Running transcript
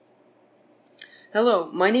Hello,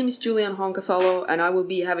 my name is Julian Honkasalo, and I will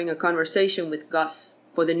be having a conversation with Gus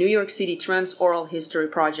for the New York City Trans Oral History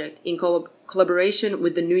Project in collaboration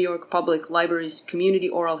with the New York Public Library's Community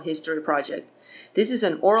Oral History Project. This is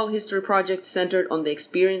an oral history project centered on the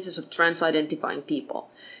experiences of trans-identifying people.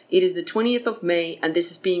 It is the 20th of May, and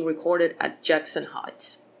this is being recorded at Jackson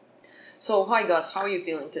Heights. So, hi Gus, how are you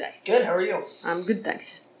feeling today? Good, how are you? I'm good,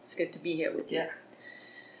 thanks. It's good to be here with you. Yeah.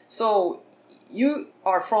 So, you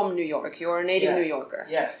are from New York. You're a native New Yorker.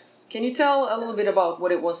 Yes. Can you tell a little bit about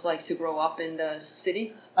what it was like to grow up in the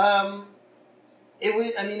city?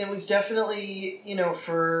 It was definitely,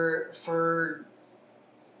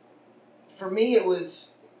 for me, it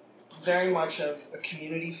was very much of a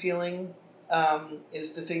community feeling,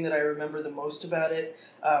 is the thing that I remember the most about it.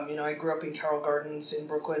 I grew up in Carroll Gardens in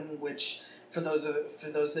Brooklyn, which, for those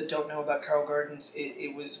that don't know about Carroll Gardens,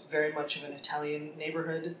 it was very much of an Italian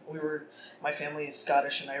neighborhood. My family is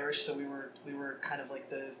Scottish and Irish, so we were kind of like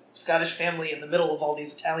the Scottish family in the middle of all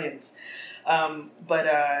these Italians.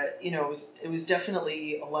 It was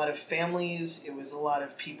definitely a lot of families. It was a lot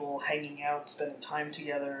of people hanging out, spending time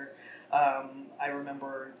together. I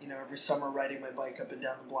remember, every summer riding my bike up and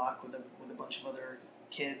down the block with a bunch of other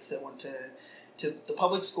kids that went to the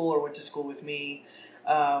public school or went to school with me.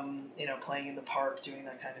 Playing in the park, doing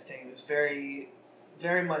that kind of thing. It was very,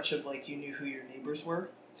 very much of like you knew who your neighbors were.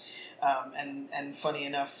 And funny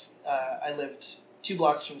enough, I lived 2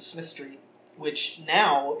 blocks from Smith Street, which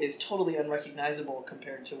now is totally unrecognizable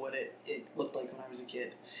compared to what it looked like when I was a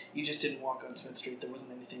kid. You just didn't walk on Smith Street, there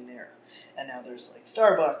wasn't anything there. And now there's like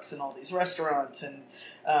Starbucks and all these restaurants, and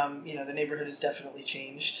the neighborhood has definitely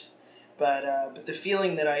changed. But the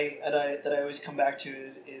feeling that I always come back to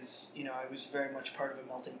is I was very much part of a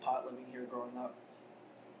melting pot living here growing up.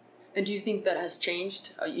 And do you think that has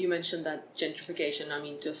changed? You mentioned that gentrification,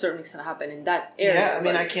 to a certain extent happened in that area.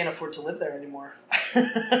 Yeah, I can't afford to live there anymore.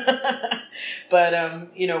 But,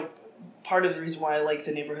 part of the reason why I like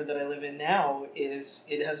the neighborhood that I live in now is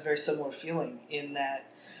it has a very similar feeling in that,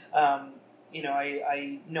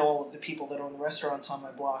 I know all of the people that own the restaurants on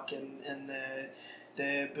my block and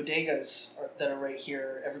the bodegas that are right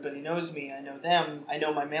here. Everybody knows me. I know them. I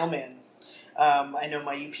know my mailman. I know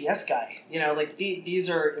my UPS guy. These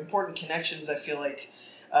are important connections. I feel like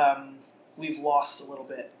we've lost a little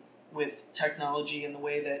bit with technology and the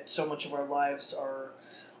way that so much of our lives are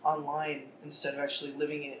online instead of actually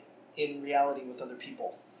living it in reality with other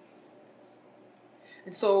people.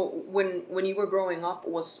 And so, when you were growing up,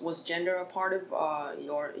 was gender a part of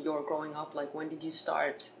your growing up? Like, when did you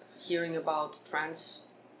start hearing about trans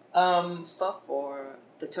stuff, or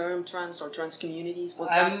the term trans or trans communities? Was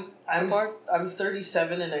that a part? I'm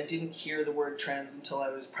 37 and I didn't hear the word trans until I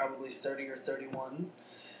was probably 30 or 31,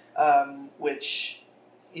 which,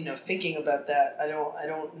 thinking about that, I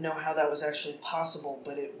don't know how that was actually possible,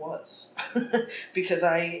 but it was. Because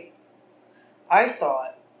I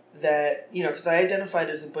thought that, because I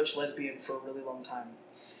identified as a butch lesbian for a really long time.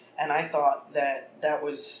 And I thought that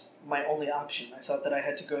was my only option. I thought that I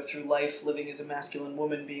had to go through life living as a masculine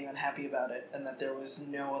woman, being unhappy about it, and that there was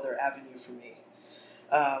no other avenue for me.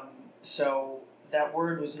 So that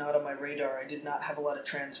word was not on my radar. I did not have a lot of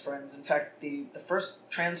trans friends. In fact, the first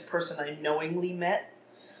trans person I knowingly met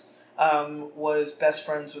was best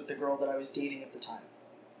friends with the girl that I was dating at the time.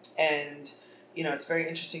 And, it's very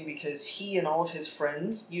interesting because he and all of his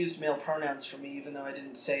friends used male pronouns for me, even though I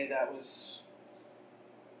didn't say that was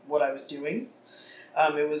what I was doing.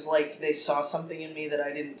 It was like they saw something in me that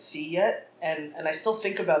I didn't see yet, and I still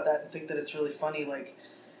think about that and think that it's really funny, like,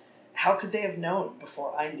 how could they have known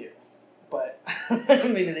before I knew? But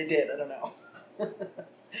maybe they did, I don't know.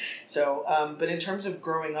 So, but in terms of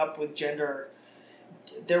growing up with gender,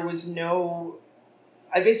 there was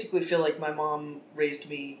I basically feel like my mom raised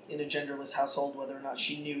me in a genderless household, whether or not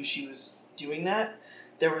she knew she was doing that.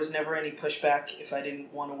 There was never any pushback if I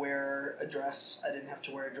didn't want to wear a dress. I didn't have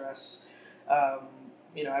to wear a dress. I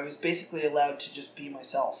was basically allowed to just be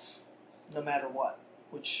myself, no matter what.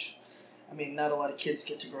 Which, not a lot of kids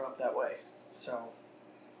get to grow up that way. So,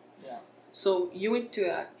 yeah. So you went to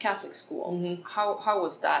a Catholic school. Mm-hmm. How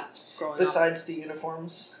was that growing up? Besides the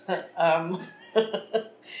uniforms, the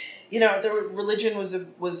religion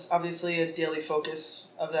was obviously a daily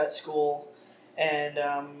focus of that school. And,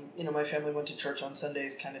 my family went to church on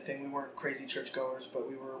Sundays kind of thing. We weren't crazy churchgoers, but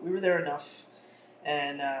we were there enough.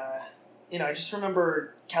 And, I just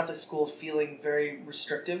remember Catholic school feeling very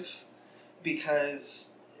restrictive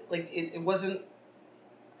because, it wasn't,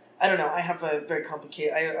 I don't know, I have a very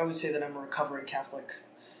complicated, I always say that I'm a recovering Catholic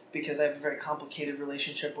because I have a very complicated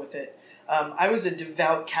relationship with it. I was a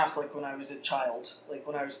devout Catholic when I was a child. Like,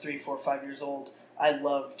 when I was 3, 4, 5 years old, I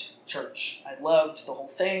loved church. I loved the whole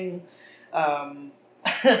thing. And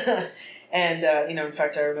in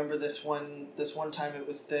fact, I remember this one time. It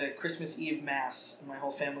was the Christmas Eve Mass, and my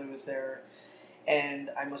whole family was there, and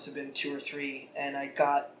I must have been 2 or 3, and I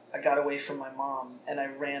got away from my mom, and I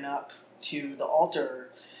ran up to the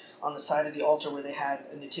altar, on the side of the altar where they had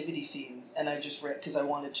a nativity scene, and I just ran because I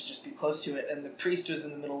wanted to just be close to it. And the priest was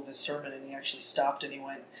in the middle of his sermon, and he actually stopped and he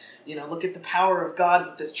went, look at the power of God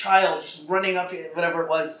with this child just running up, whatever it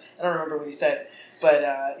was. I don't remember what he said, but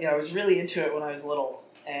I was really into it when I was little,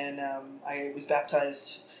 and I was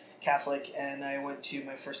baptized Catholic, and I went to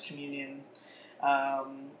my first communion,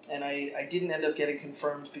 and I didn't end up getting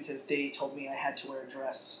confirmed because they told me I had to wear a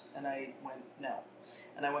dress, and I went, no.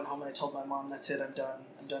 And I went home and I told my mom, that's it, I'm done.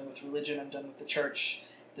 I'm done with religion, I'm done with the church.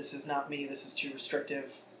 This is not me, this is too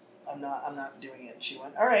restrictive. I'm not doing it. And she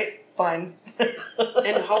went, all right, fine.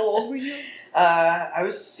 And how old were you? I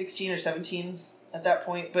was 16 or 17 at that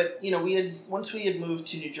point. But, once we had moved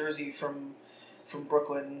to New Jersey from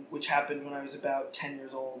Brooklyn, which happened when I was about 10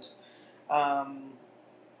 years old,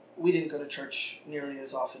 we didn't go to church nearly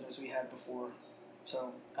as often as we had before.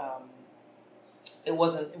 So, it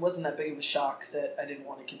wasn't that big of a shock that I didn't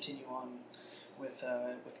want to continue on with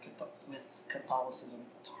Catholicism.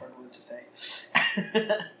 It's a hard word to say.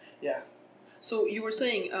 Yeah. So you were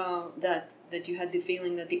saying that you had the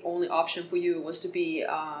feeling that the only option for you was to be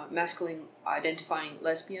masculine identifying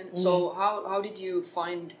lesbian. Mm-hmm. So how did you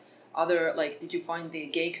find did you find the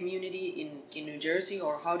gay community in New Jersey,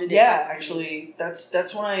 or how did it happen? Actually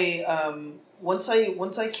that's when I once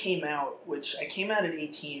I came out, which I came out at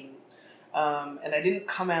 18. And I didn't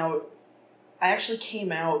come out. I actually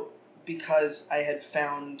came out because I had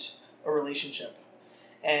found a relationship,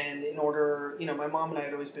 and in order, my mom and I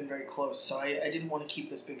had always been very close, so I didn't want to keep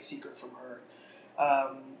this big secret from her.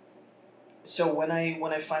 So when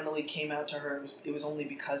I finally came out to her, it was only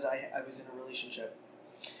because I was in a relationship.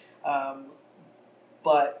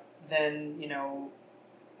 But then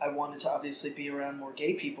I wanted to obviously be around more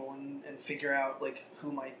gay people and figure out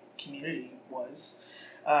who my community was.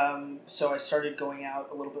 So I started going out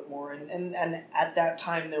a little bit more, and at that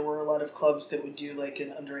time there were a lot of clubs that would do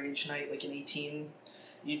an underage night, an 18.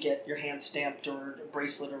 You'd get your hand stamped or a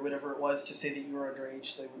bracelet or whatever it was to say that you were underage,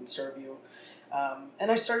 so they wouldn't serve you.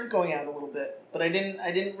 And I started going out a little bit, but I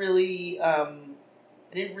didn't really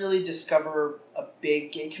discover a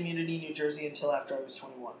big gay community in New Jersey until after I was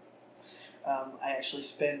 21. I actually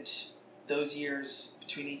spent those years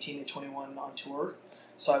between 18 and 21 on tour.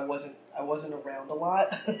 So I wasn't around a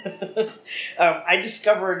lot. I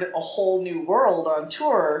discovered a whole new world on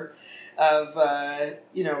tour of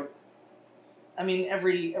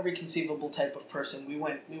every conceivable type of person. We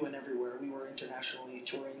went everywhere. We were internationally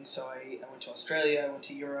touring. So I went to Australia. I went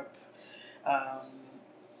to Europe.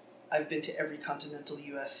 I've been to every continental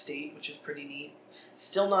U.S. state, which is pretty neat.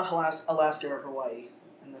 Still not Alaska or Hawaii,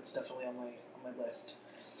 and that's definitely on my list.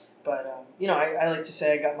 But, I like to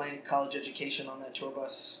say I got my college education on that tour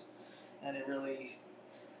bus, and it really,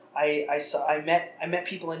 I met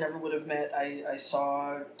people I never would have met. I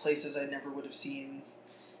saw places I never would have seen,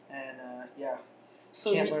 and,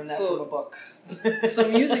 So can't learn that from a book. So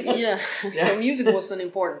music, yeah. So music was an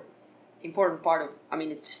important part of,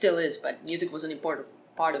 it still is, but music was an important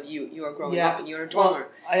part of you. You are growing up and you're a drummer.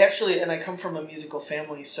 Well, I come from a musical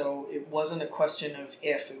family, so it wasn't a question of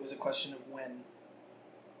if, it was a question of when.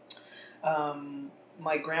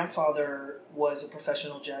 My grandfather was a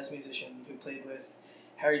professional jazz musician who played with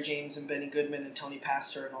Harry James and Benny Goodman and Tony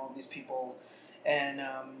Pastor and all of these people. And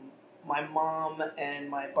my mom and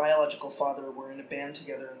my biological father were in a band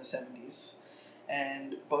together in the 70s.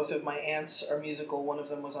 And both of my aunts are musical. One of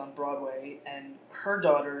them was on Broadway. And her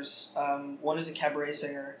daughters, one is a cabaret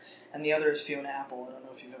singer, and the other is Fiona Apple. I don't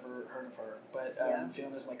know if you've ever heard of her, but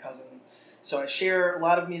Fiona's my cousin. So I share a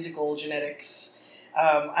lot of musical genetics.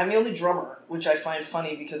 I'm the only drummer, which I find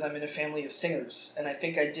funny because I'm in a family of singers, and I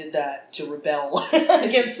think I did that to rebel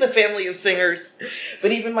against the family of singers.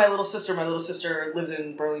 But even my little sister lives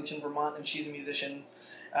in Burlington, Vermont, and she's a musician.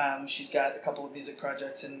 She's got a couple of music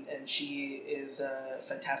projects, and she is a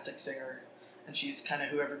fantastic singer, and she's kind of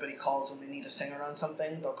who everybody calls when they need a singer on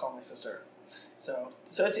something. They'll call my sister. So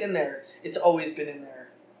it's in there. It's always been in there.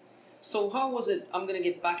 So how was it? I'm gonna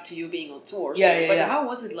get back to you being on tour. But how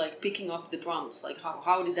was it picking up the drums?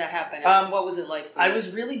 How did that happen? What was it like? I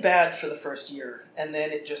was really bad for the first year, and then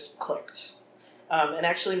it just clicked. And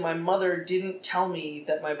actually, my mother didn't tell me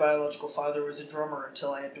that my biological father was a drummer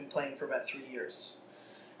until I had been playing for about 3 years.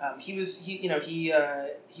 He was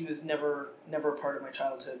never a part of my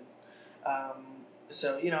childhood. I'm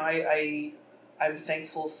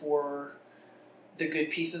thankful for the good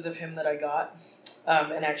pieces of him that I got.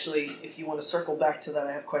 And actually, if you want to circle back to that,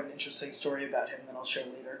 I have quite an interesting story about him that I'll share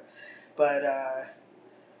later. But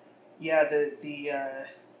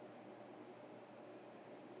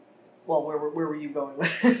well, where were you going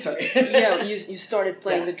with? Sorry. Yeah, you started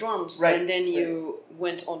playing the drums, right, and then you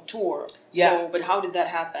went on tour. Yeah. So, but how did that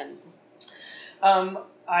happen?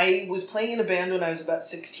 I was playing in a band when I was about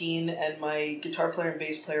 16, and my guitar player and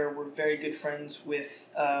bass player were very good friends with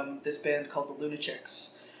this band called the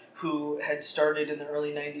Lunatics, who had started in the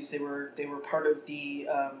early 90s. They were part of the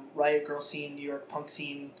Riot Grrrl scene, New York punk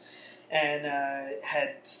scene, and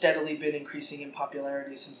had steadily been increasing in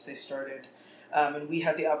popularity since they started. And we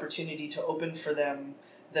had the opportunity to open for them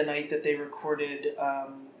the night that they recorded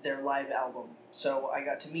their live album. So I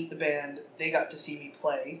got to meet the band, they got to see me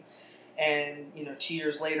play, and 2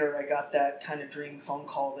 years later I got that kind of dream phone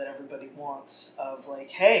call that everybody wants of like,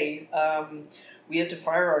 hey, we had to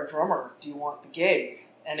fire our drummer, do you want the gig?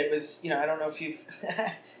 And it was, I don't know if you've,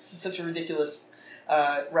 this is such a ridiculous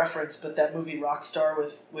reference, but that movie Rockstar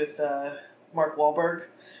with Mark Wahlberg,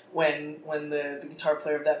 when the guitar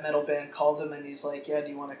player of that metal band calls him and he's like, yeah, do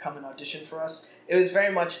you want to come and audition for us? It was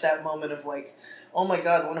very much that moment of like, oh my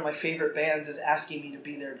god, one of my favorite bands is asking me to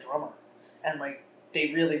be their drummer. And like,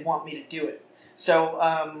 they really want me to do it.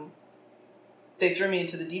 So they threw me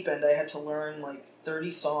into the deep end. I had to learn like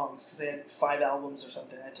 30 songs because they had 5 albums or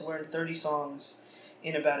something. I had to learn 30 songs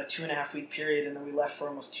in about a 2.5 week period, and then we left for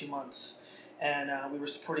almost 2 months. And we were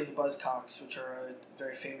supporting the Buzzcocks, which are a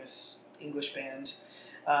very famous English band.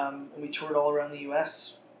 And we toured all around the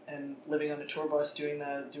U.S. and living on a tour bus, doing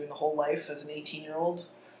the whole life as an 18-year-old.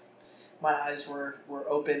 My eyes were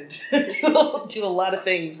opened to a lot of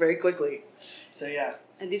things very quickly. So yeah.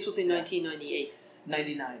 And this was in 1998.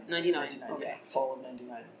 99. 99. Okay. Yeah, fall of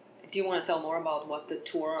 99. Do you want to tell more about what the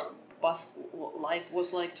tour bus life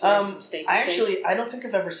was like, touring from state to state? I don't think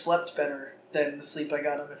I've ever slept better than the sleep I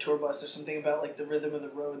got on a tour bus. There's something about like the rhythm of the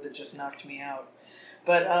road that just knocked me out.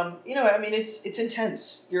 But it's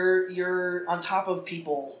intense. You're on top of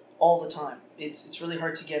people all the time. It's really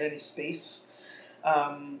hard to get any space.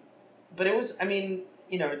 But it was,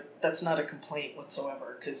 that's not a complaint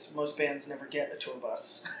whatsoever, because most bands never get a tour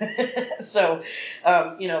bus. So,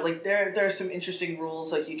 there are some interesting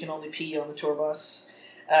rules, like you can only pee on the tour bus.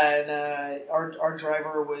 And our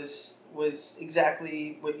driver was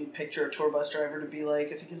exactly what you'd picture a tour bus driver to be like.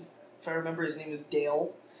 I think if I remember, his name was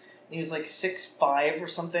Dale. He was like 6'5" or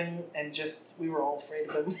something, and we were all afraid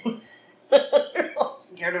of him. We were all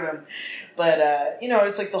scared of him. But,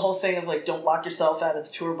 it's like the whole thing of like, don't lock yourself out of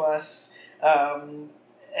the tour bus,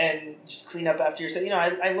 and just clean up after yourself.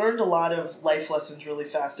 I learned a lot of life lessons really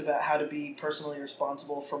fast about how to be personally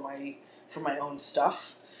responsible for my own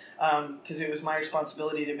stuff. Because it was my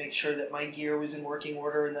responsibility to make sure that my gear was in working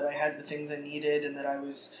order and that I had the things I needed and that I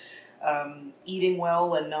was eating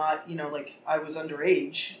well and not, I was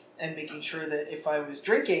underage, and making sure that if I was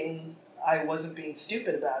drinking, I wasn't being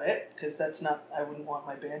stupid about it, because I wouldn't want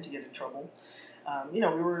my band to get in trouble.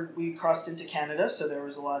 We crossed into Canada, so there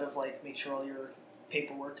was a lot of like, make sure all your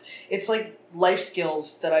paperwork. It's like life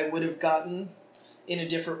skills that I would have gotten in a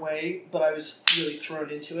different way, but I was really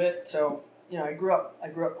thrown into it. So, I grew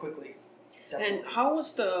up quickly. Definitely. And how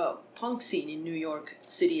was the punk scene in New York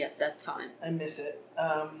City at that time? I miss it.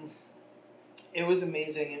 It was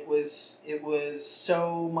amazing. It was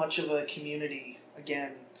so much of a community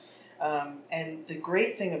again. And the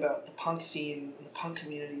great thing about the punk scene and the punk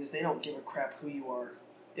community is they don't give a crap who you are.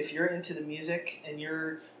 If you're into the music and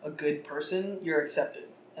you're a good person, you're accepted.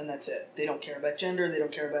 And that's it. They don't care about gender. They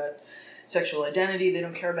don't care about sexual identity. They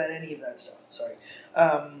don't care about any of that stuff. Sorry.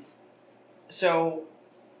 So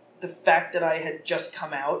the fact that I had just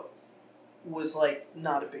come out was like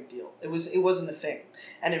not a big deal. It wasn't a thing.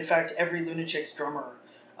 And in fact, every Lunatics drummer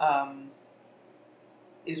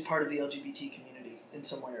is part of the LGBT community in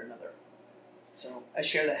some way or another. So I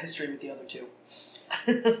share that history with the other two.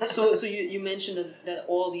 So you mentioned that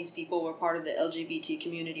all these people were part of the LGBT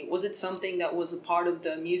community. Was it something that was a part of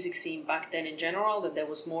the music scene back then in general, that there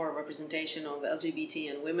was more representation of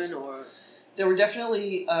LGBT and women, or? There were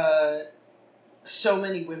definitely so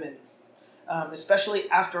many women. Especially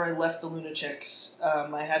after I left the Lunatics,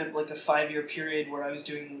 I had a 5-year period where I was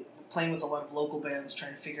playing with a lot of local bands,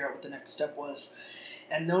 trying to figure out what the next step was.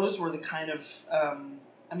 And those were the kind of,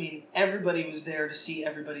 everybody was there to see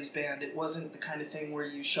everybody's band. It wasn't the kind of thing where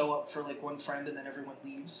you show up for like one friend and then everyone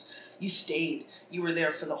leaves. You stayed. You were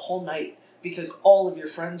there for the whole night because all of your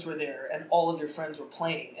friends were there and all of your friends were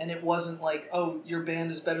playing. And it wasn't like, oh, your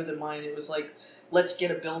band is better than mine. It was like, let's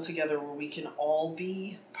get a bill together where we can all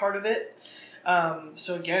be part of it.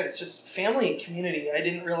 So again, it's just family and community. I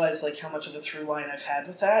didn't realize like how much of a through line I've had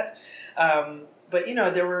with that. But you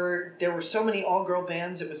know, there were so many all girl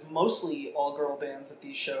bands. It was mostly all girl bands at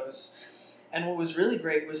these shows, and what was really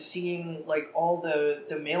great was seeing like all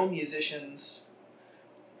the male musicians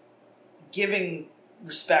giving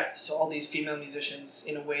respect to all these female musicians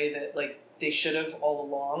in a way that like they should have all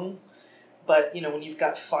along. But you know, when you've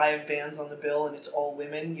got 5 bands on the bill and it's all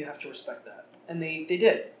women, you have to respect that, and they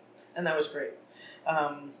did, and that was great.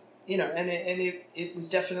 You know, and it was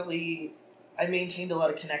definitely, I maintained a lot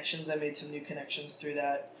of connections. I made some new connections through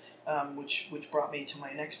that, which brought me to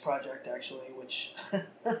my next project actually. Which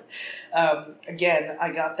again,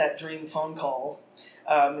 I got that dream phone call.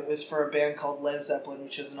 It was for a band called Led Zeppelin,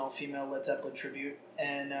 which is an all-female Led Zeppelin tribute,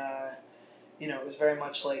 and you know, it was very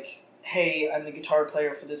much like, hey, I'm the guitar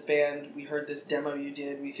player for this band. We heard this demo you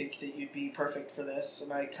did. We think that you'd be perfect for this.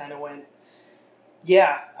 And I kind of went,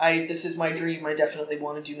 yeah, this is my dream. I definitely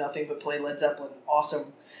want to do nothing but play Led Zeppelin.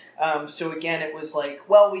 Awesome. So again, it was like,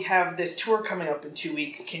 well, we have this tour coming up in 2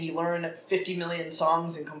 weeks. Can you learn 50 million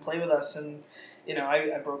songs and come play with us? And, you know,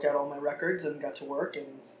 I broke out all my records and got to work and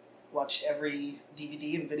watched every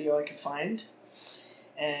DVD and video I could find.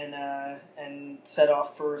 And set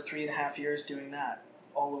off for 3.5 years doing that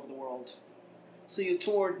all over the world. So you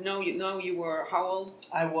toured, you were how old?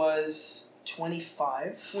 I was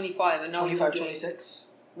 25. 25, and now 25, 26.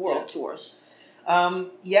 World tours.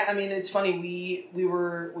 Yeah, I mean, it's funny. We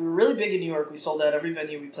were really big in New York. We sold out every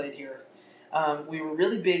venue we played here. We were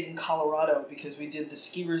really big in Colorado because we did the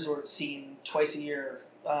ski resort scene twice a year,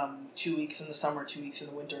 2 weeks in the summer, 2 weeks in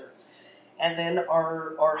the winter. And then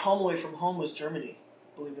our home away from home was Germany,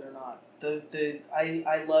 believe it or not.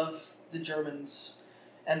 I love the Germans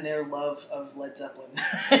and their love of Led Zeppelin.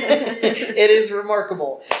 It is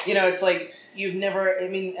remarkable. You know, it's like you've never, I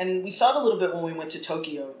mean, and we saw it a little bit when we went to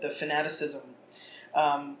Tokyo, the fanaticism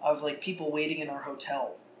of like people waiting in our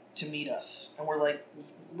hotel to meet us. And we're like,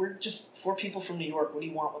 we're just 4 people from New York. What do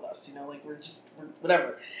you want with us? You know, like we're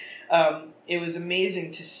whatever. It was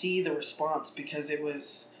amazing to see the response because it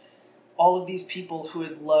was all of these people who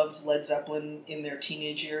had loved Led Zeppelin in their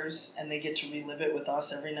teenage years, and they get to relive it with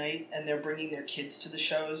us every night, and they're bringing their kids to the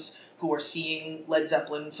shows who are seeing Led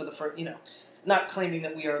Zeppelin for the first, you know, not claiming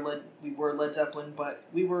that we were Led Zeppelin, but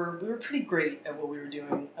we were pretty great at what we were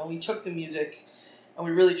doing, and we took the music, and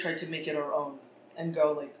we really tried to make it our own, and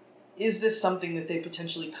go like, is this something that they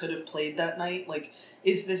potentially could have played that night? Like,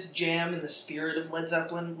 is this jam in the spirit of Led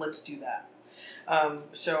Zeppelin? Let's do that.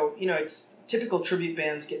 So, you know, it's typical tribute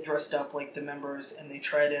bands get dressed up like the members and they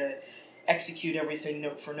try to execute everything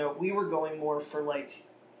note for note. We were going more for like,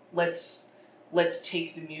 let's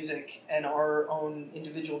take the music and our own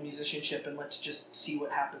individual musicianship and let's just see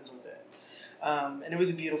what happens with it. And it was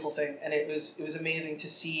a beautiful thing, and it was amazing to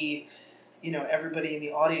see, you know, everybody in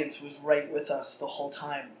the audience was right with us the whole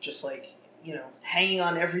time, just like, you know, hanging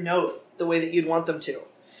on every note the way that you'd want them to.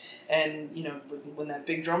 And, you know, when that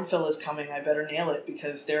big drum fill is coming, I better nail it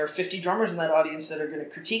because there are 50 drummers in that audience that are going to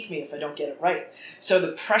critique me if I don't get it right. So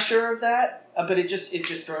the pressure of that, but it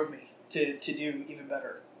just drove me to do even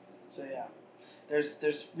better. So yeah,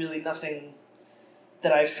 there's really nothing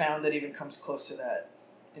that I've found that even comes close to that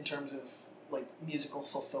in terms of like musical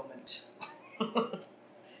fulfillment.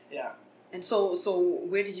 Yeah. And so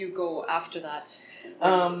where did you go after that?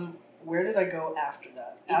 Where did I go after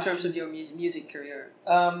that? In terms of your music career?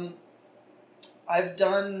 I've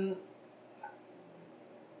done...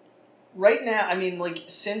 Right now, I mean, like,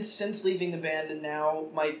 since leaving the band and now,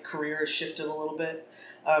 my career has shifted a little bit.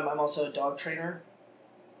 I'm also a dog trainer.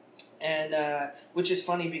 And, which is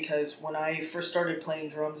funny because when I first started playing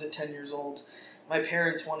drums at 10 years old, my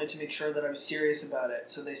parents wanted to make sure that I was serious about it.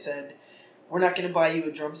 So they said, we're not going to buy you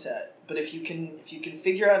a drum set, but if you can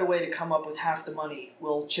figure out a way to come up with half the money,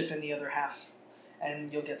 we'll chip in the other half,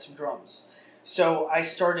 and you'll get some drums. So I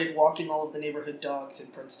started walking all of the neighborhood dogs in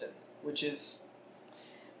Princeton, which is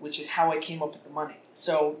how I came up with the money.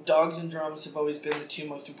 So dogs and drums have always been the 2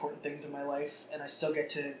 most important things in my life, and I still get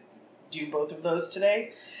to do both of those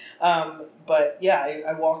today. But yeah,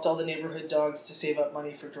 I walked all the neighborhood dogs to save up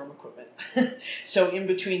money for drum equipment. So in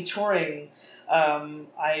between touring,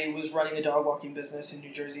 I was running a dog walking business in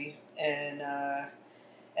New Jersey, and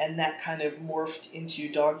that kind of morphed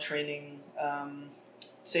into dog training.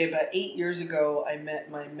 Say about 8 years ago, I met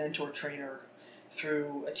my mentor trainer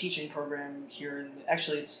through a teaching program here.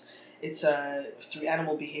 Actually, it's through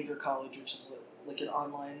Animal Behavior College, which is like an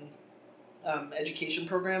online education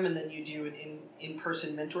program, and then you do an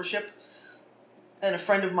in-person mentorship. And a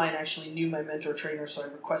friend of mine actually knew my mentor trainer, so I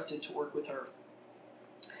requested to work with her.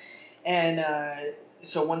 And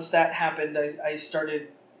so once that happened, I started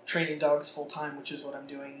training dogs full time, which is what I'm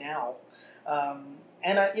doing now.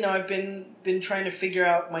 And I've been trying to figure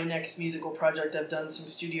out my next musical project. I've done some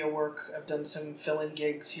studio work. I've done some fill-in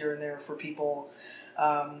gigs here and there for people.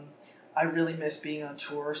 I really miss being on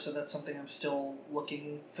tour, so that's something I'm still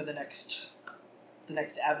looking for the next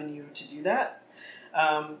avenue to do that.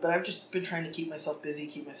 But I've just been trying to keep myself busy,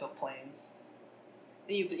 keep myself playing.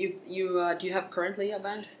 Do you have currently a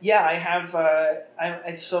band? Yeah, I have.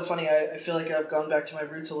 It's so funny. I feel like I've gone back to my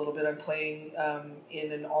roots a little bit. I'm playing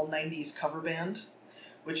in an all '90s cover band,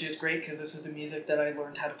 which is great because this is the music that I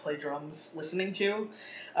learned how to play drums listening to.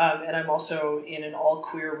 And I'm also in an all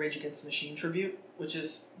queer Rage Against the Machine tribute, which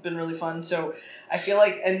has been really fun. So I feel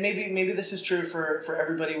like, and maybe this is true for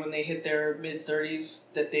everybody when they hit their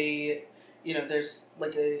mid-30s, that they, there's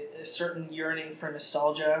like a certain yearning for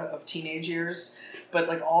nostalgia of teenage years, but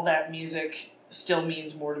like all that music still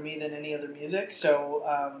means more to me than any other music. So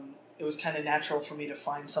it was kind of natural for me to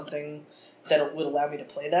find something that would allow me to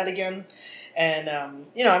play that again. And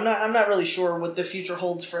I'm not really sure what the future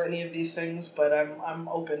holds for any of these things, but I'm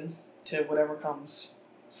open to whatever comes.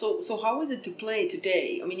 So how is it to play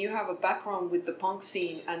today? I mean, you have a background with the punk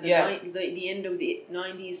scene and the end of the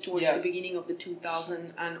 90s towards the beginning of the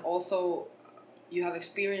 2000s, and also you have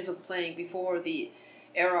experience of playing before the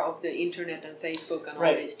era of the internet and Facebook and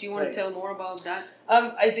all this. Do you want to tell more about that?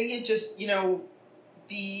 I think it just,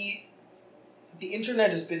 the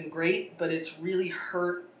internet has been great, but it's really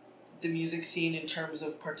hurt the music scene in terms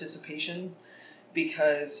of participation,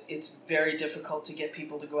 because it's very difficult to get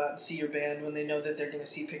people to go out and see your band when they know that they're going to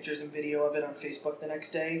see pictures and video of it on Facebook the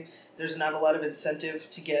next day. There's not a lot of incentive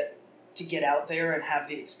to get out there and have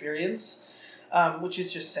the experience, which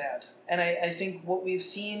is just sad. And I think what we've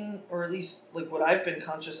seen, or at least like what I've been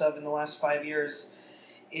conscious of in the last 5 years,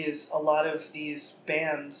 is a lot of these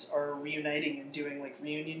bands are reuniting and doing like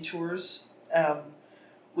reunion tours,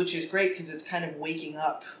 which is great because it's kind of waking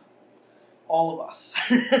up all of us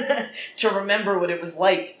to remember what it was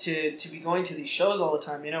like to be going to these shows all the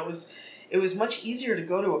time. It was much easier to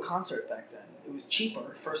go to a concert back then. It was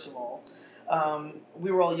cheaper, first of all.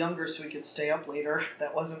 We were all younger, so we could stay up later.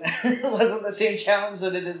 That wasn't the same challenge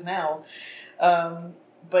that it is now.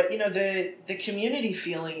 But the community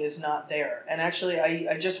feeling is not there. And actually,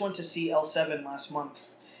 I just went to see L7 last month.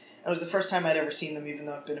 It was the first time I'd ever seen them, even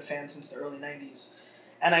though I've been a fan since the early 90s.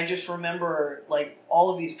 And I just remember, like,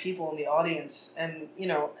 all of these people in the audience, and,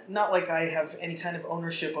 not like I have any kind of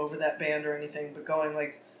ownership over that band or anything, but going,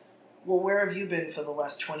 like, well, where have you been for the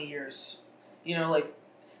last 20 years? Like,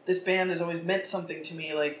 this band has always meant something to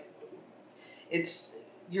me. Like, it's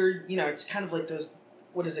kind of like those,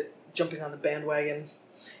 what is it, jumping on the bandwagon.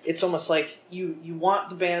 It's almost like you want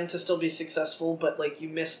the band to still be successful, but, like, you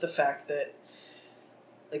miss the fact that,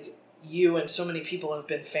 like, you and so many people have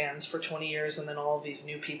been fans for 20 years, and then all of these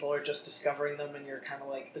new people are just discovering them, and you're kind of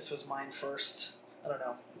like, this was mine first. I don't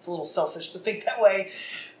know. It's a little selfish to think that way.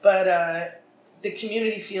 But the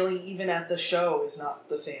community feeling, even at the show, is not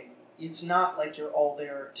the same. It's not like you're all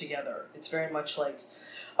there together. It's very much like,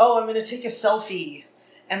 oh, I'm going to take a selfie,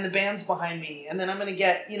 and the band's behind me, and then I'm going to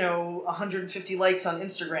get, 150 likes on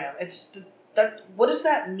Instagram. What does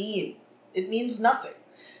that mean? It means nothing.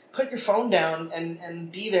 Put your phone down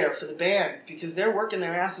and be there for the band, because they're working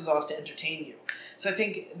their asses off to entertain you. So I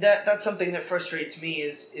think that's something that frustrates me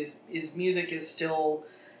is music is still,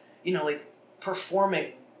 like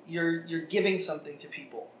performing. You're giving something to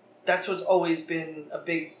people. That's what's always been a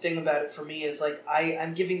big thing about it for me, is like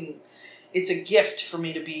I'm giving. It's a gift for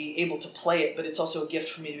me to be able to play it, but it's also a gift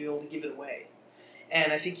for me to be able to give it away.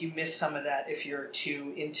 And I think you miss some of that if you're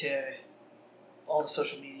too into all the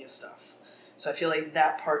social media stuff. So I feel like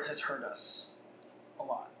that part has hurt us a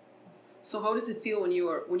lot. So how does it feel when you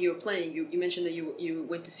were playing? You mentioned that you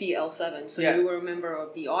went to see L7, so you were a member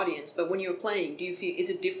of the audience. But when you're playing, do you feel, is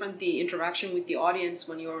it different, the interaction with the audience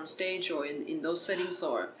when you're on stage or in those settings?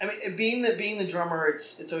 Or I mean, being the drummer,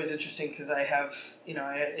 it's always interesting because I have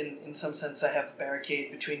in some sense I have a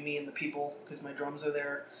barricade between me and the people because my drums are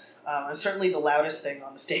there. I'm certainly the loudest thing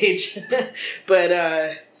on the stage, but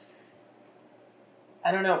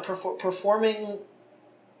I don't know, performing.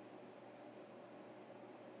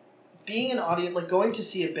 Being an audience, like going to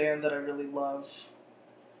see a band that I really love,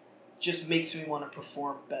 just makes me want to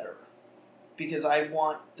perform better, because I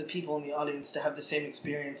want the people in the audience to have the same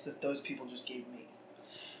experience that those people just gave me.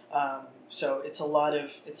 So it's a lot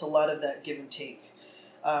of that give and take,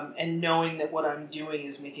 and knowing that what I'm doing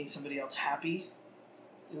is making somebody else happy.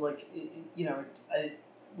 Like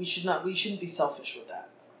we shouldn't be selfish with that.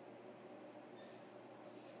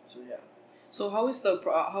 So yeah. So how is the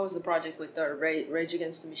project with the Rage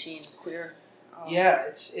Against the Machine queer? Yeah,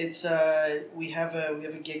 it's we have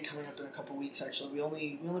a gig coming up in a couple weeks. Actually, we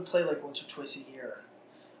only play like once or twice a year,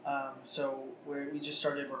 so we just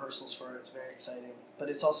started rehearsals for it. It's very exciting, but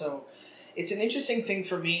it's an interesting thing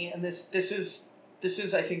for me, and this is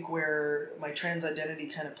I think where my trans identity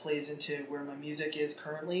kind of plays into where my music is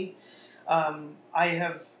currently.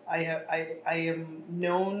 I am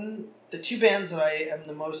known. The two bands that I am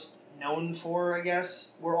the most known for, I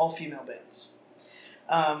guess, were all female bands.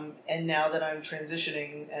 And now that I'm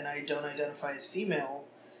transitioning and I don't identify as female,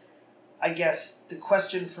 I guess the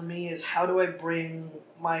question for me is how do I bring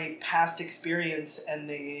my past experience and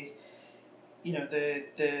the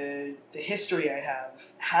history I have,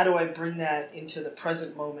 how do I bring that into the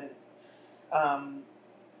present moment?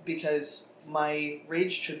 Because my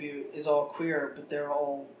Rage tribute is all queer, but they're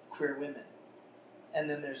all queer women. And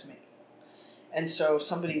then there's me. And so if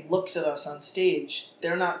somebody looks at us on stage,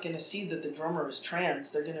 they're not going to see that the drummer is trans.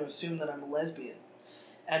 They're going to assume that I'm a lesbian.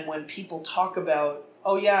 And when people talk about,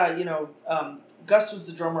 oh yeah, Gus was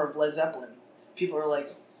the drummer of Led Zeppelin, people are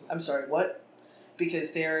like, I'm sorry, what?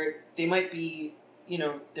 Because they might be,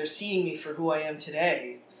 they're seeing me for who I am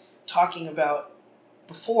today, talking about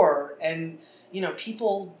before, and,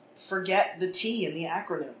 people forget the T in the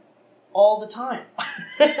acronym all the time.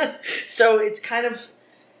 So it's kind of,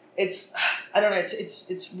 I don't know,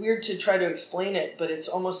 it's weird to try to explain it, but it's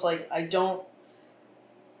almost like I don't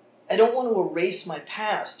want to erase my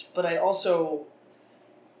past, but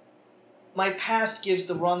my past gives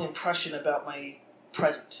the wrong impression about my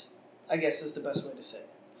present, I guess is the best way to say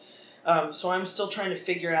it. So I'm still trying to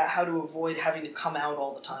figure out how to avoid having to come out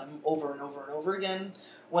all the time, over and over and over again,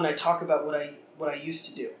 when I talk about what I used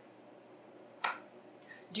to do.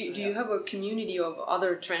 Do you have a community of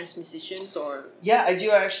other trans musicians, or? Yeah, I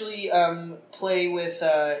do. I actually play with,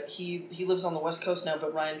 he lives on the West Coast now,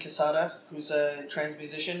 but Ryan Casada, who's a trans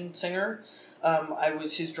musician, singer. I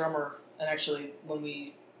was his drummer, and actually when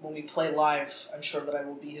we play live, I'm sure that I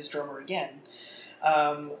will be his drummer again.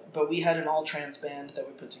 But we had an all-trans band that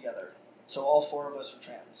we put together. So all four of us were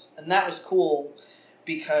trans. And that was cool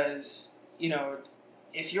because,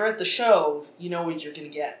 if you're at the show, you know what you're going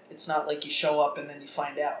to get. It's not like you show up and then you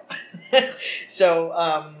find out.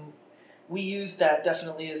 So we used that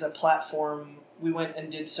definitely as a platform. We went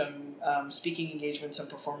and did some speaking engagements and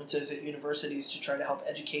performances at universities to try to help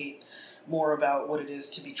educate more about what it is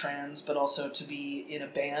to be trans, but also to be in a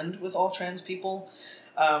band with all trans people.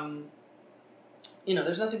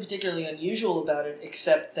 There's nothing particularly unusual about it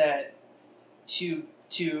except that a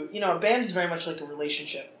band is very much like a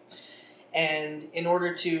relationship. And in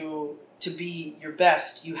order to be your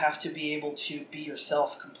best, you have to be able to be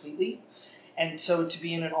yourself completely. And so to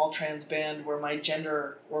be in an all-trans band where my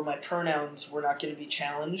gender or my pronouns were not going to be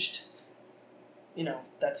challenged,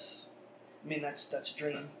 that's a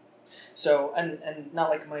dream. So, and not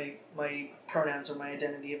like my pronouns or my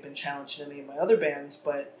identity have been challenged in any of my other bands,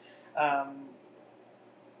 but,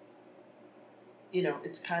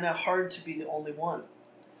 it's kind of hard to be the only one.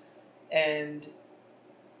 And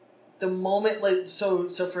the moment, so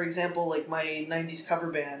for example, like my 90s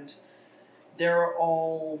cover band, they're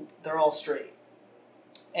all straight.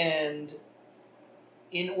 And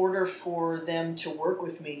in order for them to work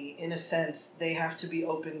with me, in a sense, they have to be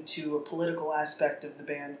open to a political aspect of the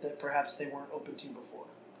band that perhaps they weren't open to before.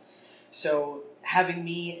 So having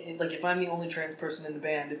me, like if I'm the only trans person in the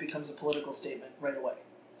band, it becomes a political statement right away.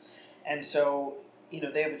 And so,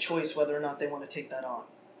 they have a choice whether or not they want to take that on.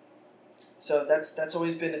 So that's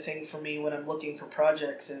always been a thing for me when I'm looking for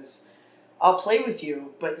projects is I'll play with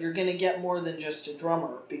you, but you're going to get more than just a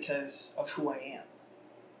drummer because of who I am.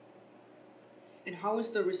 And how is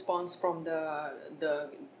the response from the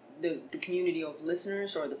community of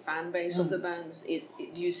listeners or the fan base of the bands? Do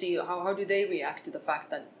you see how do they react to the fact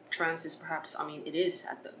that trans is perhaps, it is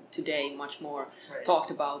today much more talked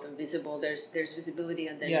about and visible. There's visibility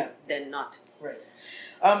and then not. Right.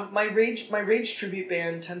 My Rage tribute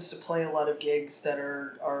band tends to play a lot of gigs that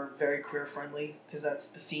are very queer friendly because that's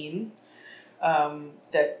the scene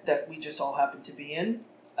that we just all happen to be in.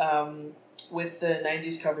 With the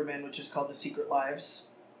 90s cover band, which is called The Secret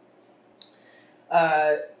Lives.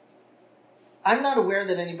 I'm not aware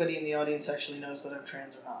that anybody in the audience actually knows that I'm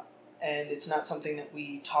trans or not. And it's not something that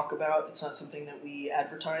we talk about. It's not something that we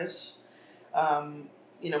advertise.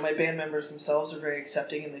 My band members themselves are very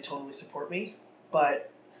accepting and they totally support me.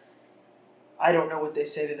 But I don't know what they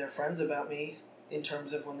say to their friends about me in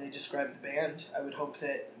terms of when they describe the band. I would hope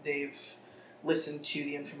that they've listened to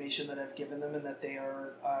the information that I've given them and that they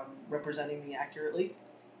are representing me accurately.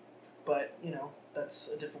 But,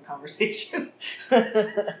 that's a different conversation.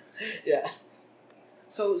 Yeah.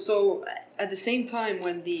 So at the same time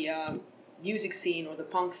when music scene or the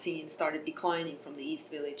punk scene started declining from the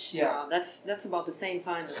East Village. Yeah. That's about the same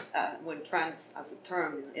time as when trans as a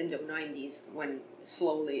term in the end of 90s, when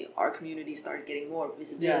slowly our community started getting more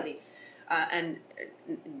visibility. And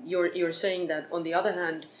you're saying that, on the other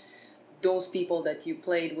hand, those people that you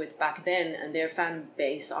played with back then and their fan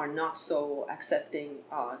base are not so accepting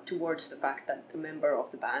towards the fact that a member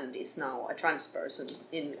of the band is now a trans person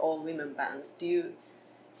in all women bands. Do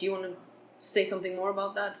you want to say something more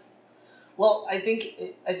about that? Well, I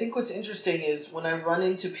think what's interesting is when I run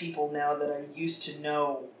into people now that I used to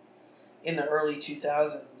know in the early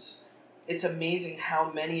 2000s, it's amazing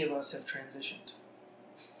how many of us have transitioned.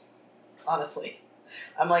 Honestly.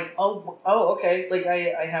 I'm like, oh, okay. Like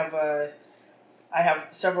I have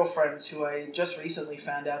several friends who I just recently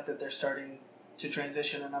found out that they're starting to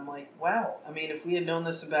transition, and I'm like, wow. I mean, if we had known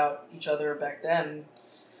this about each other back then,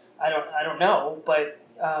 I don't know, but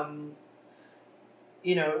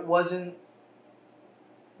it wasn't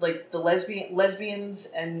like the lesbians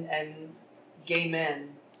and gay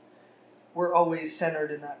men were always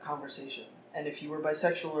centered in that conversation. And if you were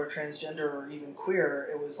bisexual or transgender or even queer,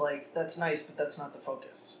 it was like, that's nice, but that's not the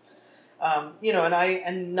focus.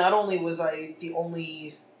 And not only was I the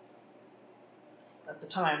only, at the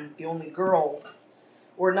time, the only girl,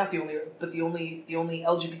 or not the only, but the only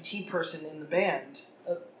LGBT person in the band.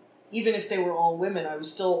 Even if they were all women, I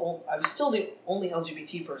was still the only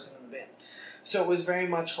LGBT person in the band. So it was very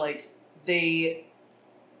much like they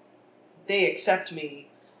accept me,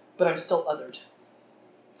 but I'm still othered.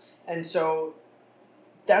 And so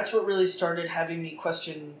that's what really started having me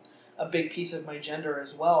question a big piece of my gender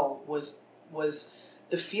as well, was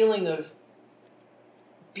the feeling of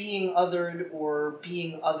being othered or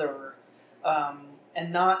being other,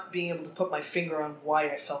 and not being able to put my finger on why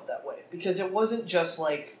I felt that way. Because it wasn't just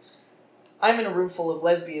like, I'm in a room full of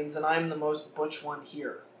lesbians and I'm the most butch one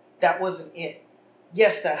here. That wasn't it.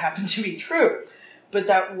 Yes, that happened to be true, but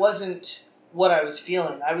that wasn't what I was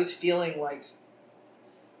feeling. I was feeling like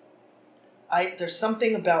there's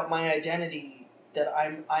something about my identity that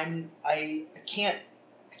I can't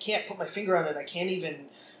put my finger on it. I can't even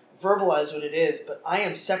verbalize what it is, but I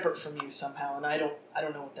am separate from you somehow, and I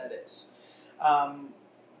don't know what that is. And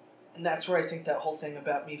that's where I think that whole thing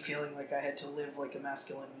about me feeling like I had to live like a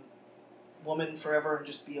masculine woman forever and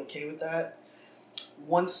just be okay with that.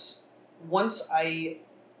 Once I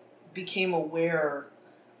became aware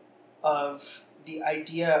of the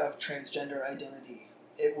idea of transgender identity,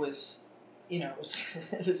 it was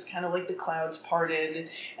it was kind of like the clouds parted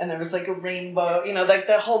and there was like a rainbow, like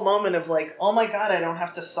that whole moment of like, oh my God, I don't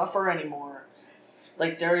have to suffer anymore.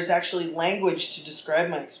 Like there is actually language to describe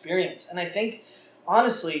my experience. And I think,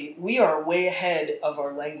 honestly, we are way ahead of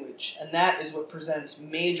our language. And that is what presents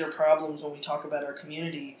major problems when we talk about our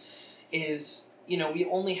community is, we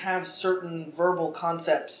only have certain verbal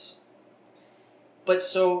concepts. But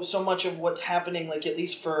so much of what's happening, like at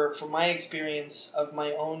least for my experience of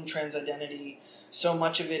my own trans identity, so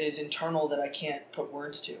much of it is internal that I can't put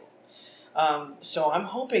words to. So I'm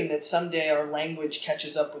hoping that someday our language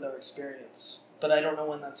catches up with our experience, but I don't know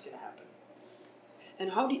when that's going to happen.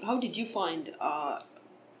 And how did you find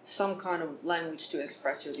some kind of language to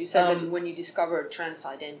express you? You said that when you discovered trans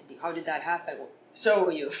identity, how did that happen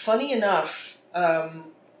for you? Funny enough,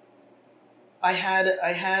 I had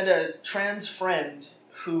a trans friend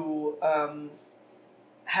who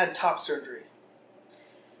had top surgery,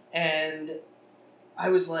 and I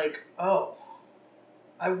was like, oh,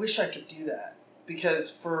 I wish I could do that, because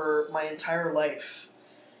for my entire life,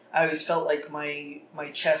 I always felt like my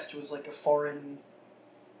chest was like a foreign.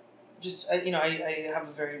 I have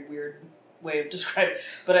a very weird way of describing it,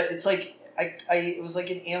 but it's like it was like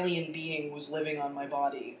an alien being was living on my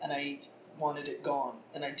body, and I wanted it gone,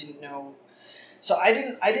 and I didn't know. So I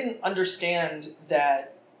didn't understand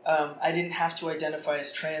that I didn't have to identify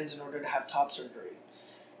as trans in order to have top surgery.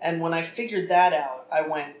 And when I figured that out, I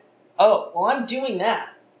went, oh, well, I'm doing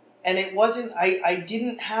that. And it wasn't, I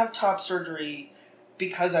didn't have top surgery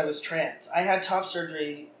because I was trans. I had top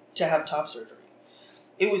surgery to have top surgery.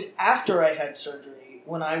 It was after I had surgery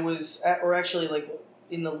when I was, or actually like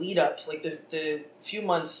in the lead up, like the few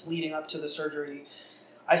months leading up to the surgery,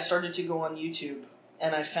 I started to go on YouTube.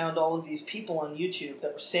 And I found all of these people on YouTube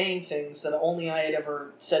that were saying things that only I had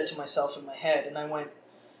ever said to myself in my head. And I went,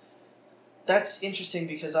 that's interesting,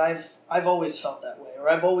 because I've always felt that way, or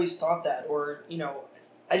I've always thought that, or,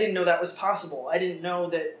 I didn't know that was possible. I didn't know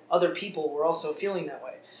that other people were also feeling that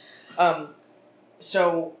way.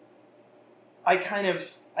 So I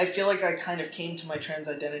feel like I kind of came to my trans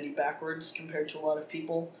identity backwards compared to a lot of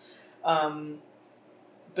people.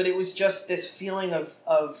 But it was just this feeling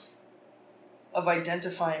of of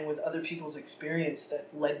identifying with other people's experience that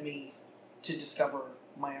led me to discover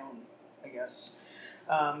my own, I guess.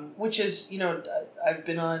 Which is, I've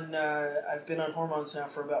been on hormones now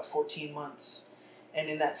for about 14 months, and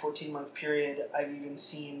in that 14-month period, I've even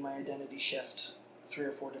seen my identity shift 3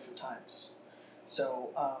 or 4 different times.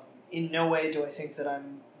 So, in no way do I think that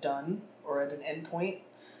I'm done or at an end point.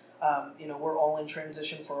 We're all in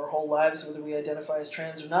transition for our whole lives, whether we identify as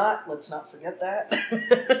trans or not. Let's not forget that.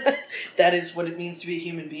 That is what it means to be a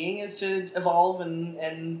human being, is to evolve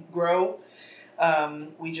and grow.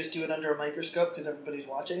 We just do it under a microscope because everybody's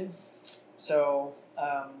watching. So,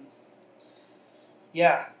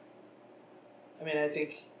 yeah. I mean, I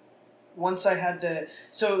think once I had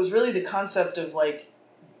so it was really the concept of like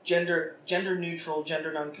gender neutral,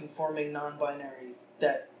 gender non-conforming, non-binary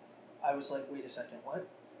that I was like, wait a second, what?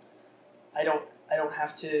 I don't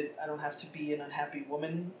have to be an unhappy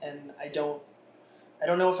woman, and I don't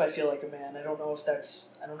know if I feel like a man. I don't know if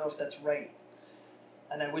that's right.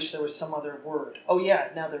 And I wish there was some other word. Oh yeah,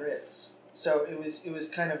 now there is. So it was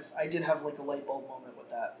kind of, I did have like a light bulb moment with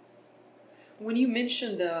that. When you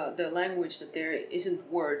mentioned the language, that there isn't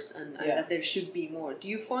words and that there should be more, do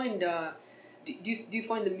you find do you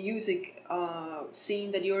find the music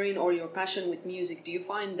scene that you're in, or your passion with music, do you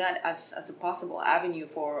find that as a possible avenue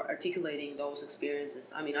for articulating those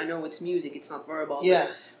experiences? I mean, I know it's music, it's not verbal.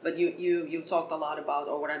 Yeah. But you talked a lot about,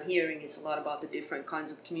 or what I'm hearing is a lot about the different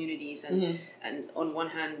kinds of communities, and and on one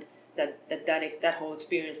hand that whole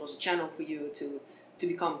experience was a channel for you to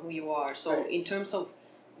become who you are. So right. In terms of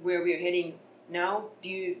where we're heading now, do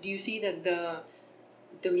you see that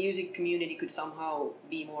the music community could somehow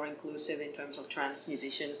be more inclusive in terms of trans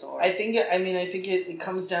musicians? Or I think it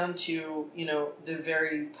comes down to, the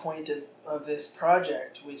very point of this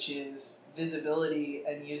project, which is visibility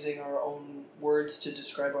and using our own words to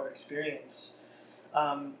describe our experience.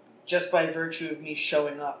 Just by virtue of me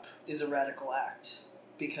showing up is a radical act,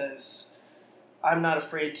 because I'm not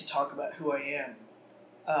afraid to talk about who I am.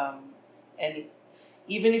 And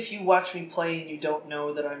even if you watch me play and you don't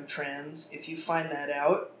know that I'm trans, if you find that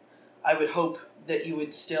out, I would hope that you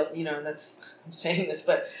would still, and I'm saying this,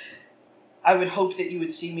 but I would hope that you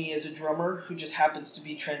would see me as a drummer who just happens to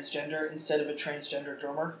be transgender instead of a transgender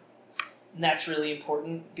drummer. And that's really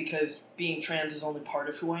important, because being trans is only part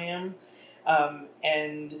of who I am.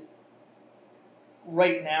 And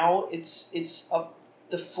right now it's in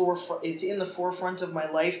the forefront of my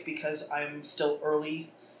life, because I'm still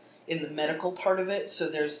early in the medical part of it, so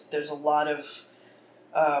there's a lot of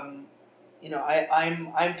I'm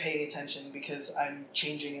paying attention, because I'm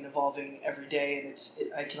changing and evolving every day, and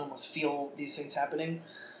I can almost feel these things happening.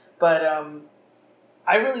 But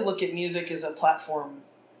I really look at music as a platform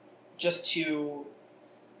just for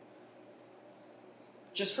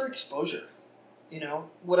exposure.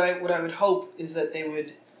 What I would hope is that they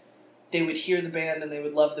would hear the band and they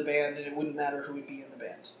would love the band, and it wouldn't matter who would be in the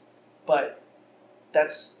band. But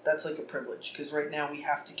that's like a privilege, because right now we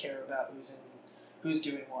have to care about who's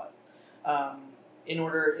doing what. In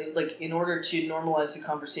order to normalize the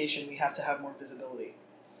conversation, we have to have more visibility.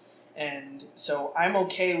 And so I'm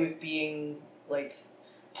okay with being like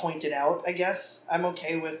pointed out, I guess. I'm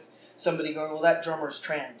okay with somebody going, well, that drummer's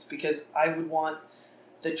trans, because I would want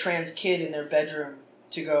the trans kid in their bedroom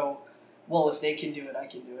to go, well, if they can do it, I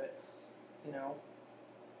can do it.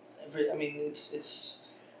 It's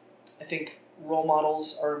I think role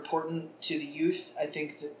models are important to the youth. I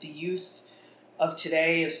think that the youth of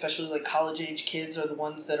today, especially like college-age kids, are the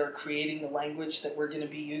ones that are creating the language that we're going to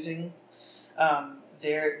be using.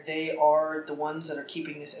 They are the ones that are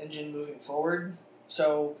keeping this engine moving forward.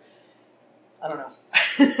 So, I don't know.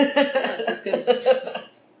 That's good.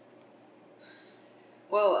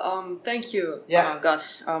 Well, thank you,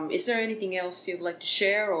 Gus. Is there anything else you'd like to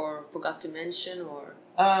share or forgot to mention, or?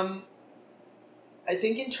 I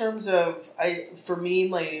think in terms of, for me,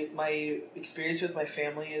 my experience with my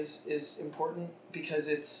family is important,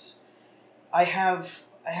 because I have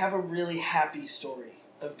a really happy story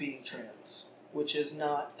of being trans, which is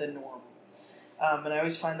not the norm. And I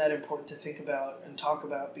always find that important to think about and talk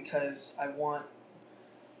about, because I want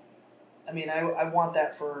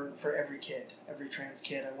that for every kid, every trans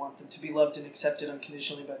kid. I want them to be loved and accepted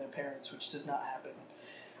unconditionally by their parents, which does not happen.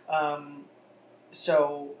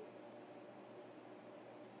 So,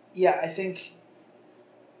 yeah, I think,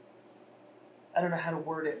 I don't know how to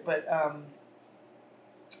word it, but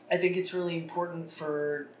I think it's really important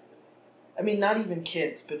for, not even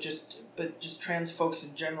kids, but just trans folks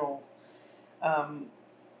in general,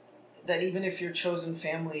 that even if your chosen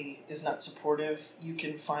family is not supportive, you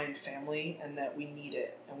can find family, and that we need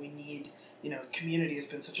it. And we need, community has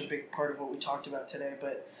been such a big part of what we talked about today,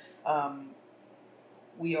 but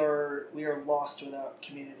we are lost without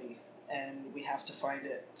community, and we have to find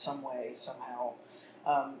it some way, somehow.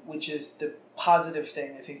 Which is the positive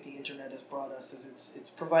thing I think the internet has brought us, is it's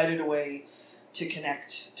provided a way to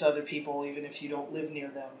connect to other people even if you don't live near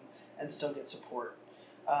them and still get support.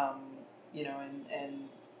 And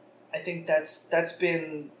I think that's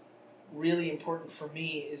been really important for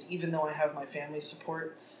me, is even though I have my family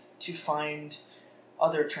support, to find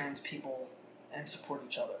other trans people and support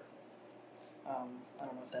each other. I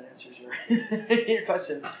don't know if that answers your your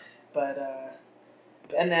question, but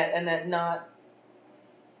and that not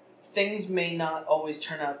things may not always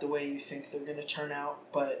turn out the way you think they're going to turn out,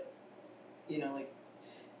 but like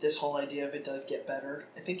this whole idea of it does get better.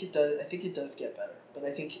 I think it does get better, but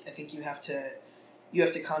I think you have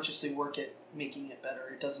to consciously work at making it better.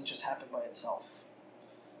 It doesn't just happen by itself,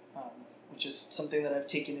 which is something that I've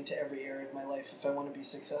taken into every area of my life. If I want to be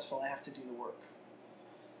successful, I have to do the work.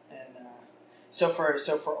 And so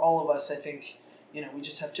for all of us, I think we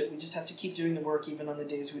just have to keep doing the work, even on the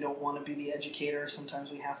days we don't want to be the educator.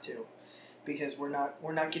 Sometimes we have to, because we're not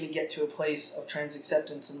going to get to a place of trans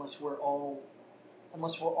acceptance unless we're all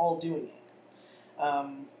doing it.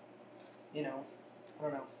 I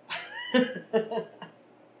don't know.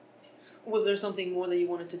 Was there something more that you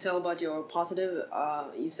wanted to tell about your positive?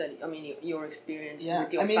 You said, your experience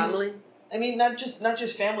with your family. Not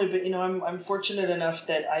just family, but I'm fortunate enough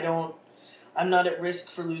that I'm not at risk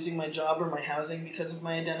for losing my job or my housing because of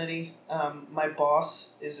my identity. My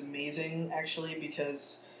boss is amazing, actually,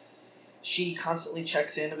 because she constantly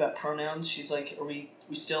checks in about pronouns. She's like, "Are we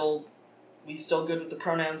still good with the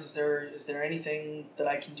pronouns? Is there anything that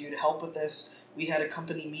I can do to help with this?" We had a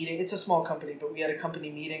company meeting. It's a small company, but we had a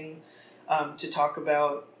company meeting to talk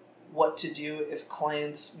about what to do if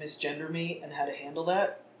clients misgender me and how to handle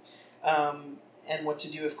that. And what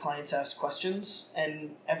to do if clients ask questions,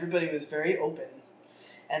 and everybody was very open,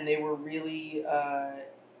 and they were really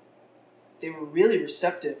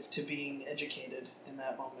receptive to being educated in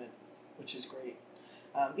that moment, which is great.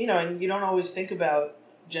 And you don't always think about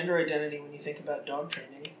gender identity when you think about dog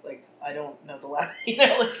training. Like, I don't know the last,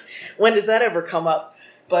 when does that ever come up?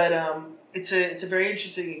 But it's a very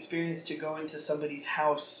interesting experience to go into somebody's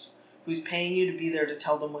house who's paying you to be there to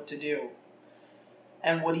tell them what to do.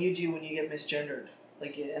 And what do you do when you get misgendered?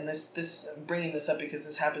 And this I'm bringing this up because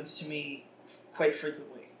this happens to me quite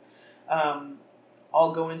frequently.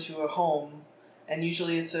 I'll go into a home, and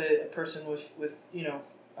usually it's a person with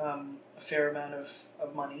a fair amount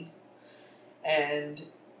of money, and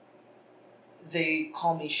they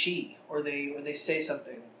call me she, or they say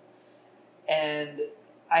something, and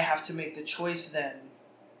I have to make the choice then.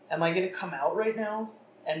 Am I going to come out right now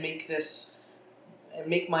and make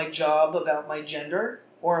my job about my gender,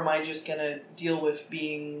 or am I just going to deal with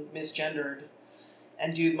being misgendered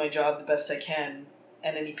and do my job the best I can,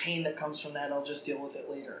 and any pain that comes from that I'll just deal with it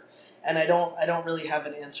later? And I don't really have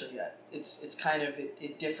an answer yet. It's kind of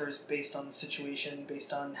it differs based on the situation,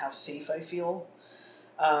 based on how safe I feel.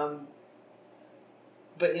 But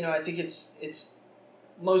I think it's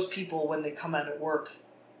most people, when they come out at work,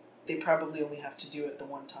 they probably only have to do it the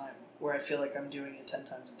one time, where I feel like I'm doing it 10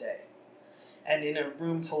 times a day. And in a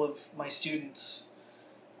room full of my students,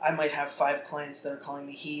 I might have 5 clients that are calling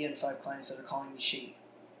me he and 5 clients that are calling me she.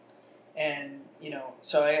 And,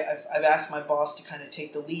 so I've asked my boss to kind of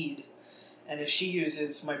take the lead. And if she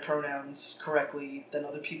uses my pronouns correctly, then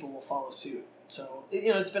other people will follow suit. So,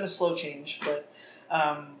 it's been a slow change. But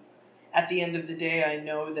at the end of the day, I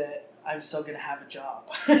know that I'm still going to have a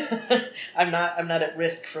job. I'm not at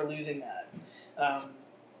risk for losing that,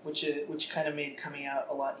 which kind of made coming out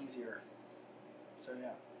a lot easier. So yeah.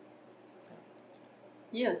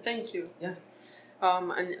 Yeah, thank you. Yeah.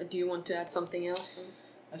 And do you want to add something else?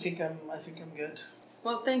 I think I'm good.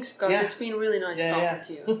 Well, thanks, Gus. Yeah. It's been really nice talking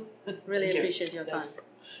to you. Really appreciate your time. Thanks.